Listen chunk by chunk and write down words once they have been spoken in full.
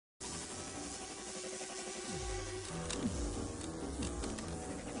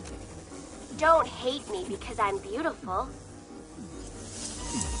Don't hate me because I'm beautiful.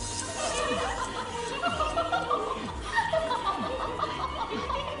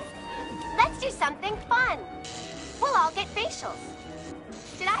 Let's do something fun. We'll all get facials.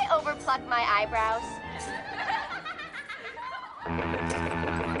 Did I overpluck my eyebrows?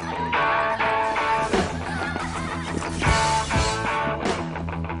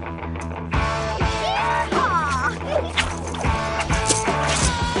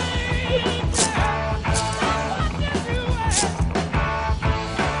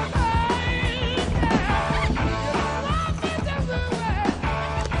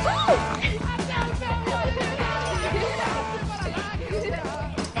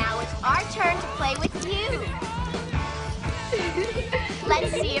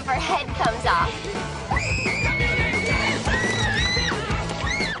 Let's see if her head comes off.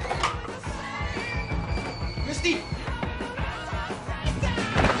 Christy!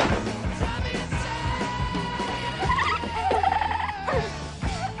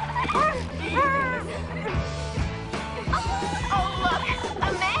 Oh, look! A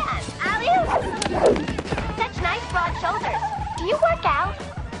man! Alley-oop! Such nice broad shoulders. Do you work out?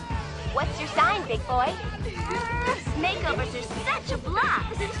 What's your sign, big boy? Makeovers are such a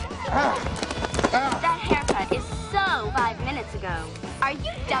blast. That haircut is so 5 minutes ago. Are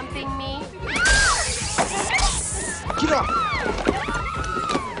you dumping me? Get up!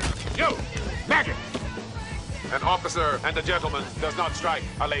 You! Maggot! An officer and a gentleman does not strike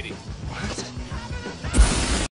a lady.